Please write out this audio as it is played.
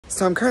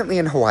So I'm currently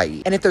in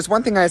Hawaii, and if there's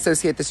one thing I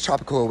associate this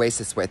tropical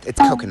oasis with, it's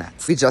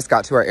coconuts. We just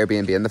got to our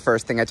Airbnb, and the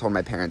first thing I told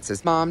my parents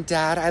is, Mom,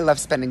 Dad, I love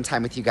spending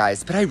time with you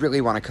guys, but I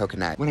really want a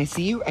coconut. When I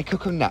see you, I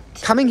coconut.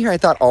 Coming here, I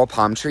thought all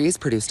palm trees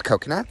produced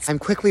coconuts. I'm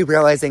quickly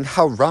realizing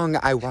how wrong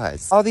I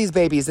was. All these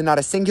babies and not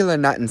a singular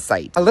nut in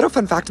sight. A little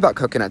fun fact about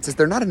coconuts is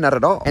they're not a nut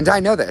at all. And I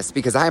know this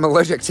because I am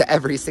allergic to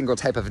every single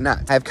type of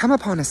nut. I've come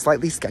upon a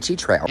slightly sketchy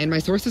trail, and my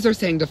sources are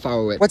saying to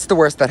follow it. What's the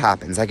worst that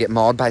happens? I get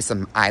mauled by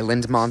some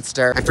island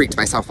monster. I freaked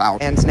myself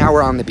out. And now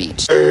we're on the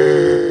beach.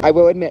 I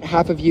will admit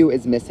half of you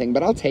is missing,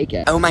 but I'll take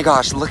it. Oh my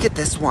gosh, look at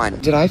this one.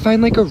 Did I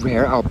find like a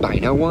rare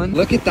albino one?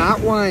 Look at that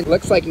one.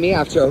 Looks like me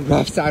after a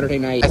rough Saturday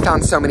night. I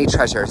found so many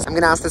treasures. I'm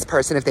gonna ask this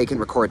person if they can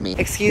record me.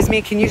 Excuse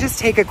me, can you just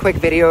take a quick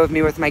video of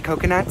me with my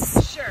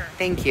coconuts? Sure.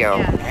 Thank you.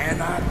 Yeah.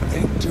 And I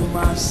think to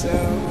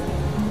myself,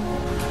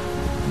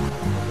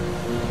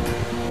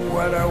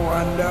 what a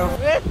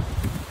wonderful...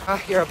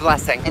 Oh, you're a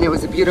blessing. And it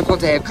was a beautiful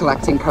day of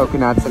collecting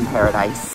coconuts in paradise.